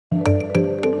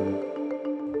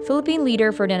Philippine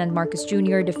leader Ferdinand Marcos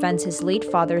Jr. defends his late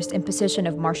father's imposition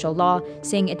of martial law,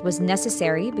 saying it was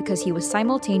necessary because he was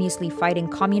simultaneously fighting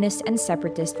communist and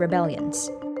separatist rebellions.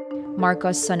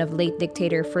 Marcos, son of late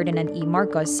dictator Ferdinand E.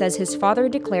 Marcos, says his father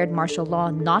declared martial law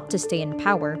not to stay in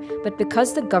power, but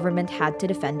because the government had to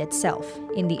defend itself.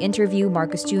 In the interview,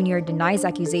 Marcos Jr. denies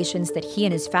accusations that he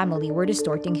and his family were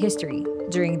distorting history.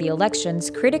 During the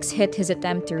elections, critics hit his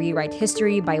attempt to rewrite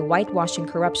history by whitewashing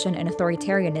corruption and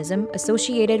authoritarianism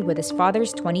associated with his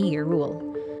father's 20-year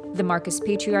rule. The Marcos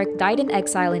patriarch died in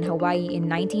exile in Hawaii in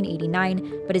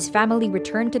 1989, but his family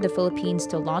returned to the Philippines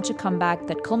to launch a comeback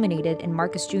that culminated in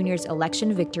Marcos Jr.'s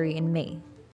election victory in May.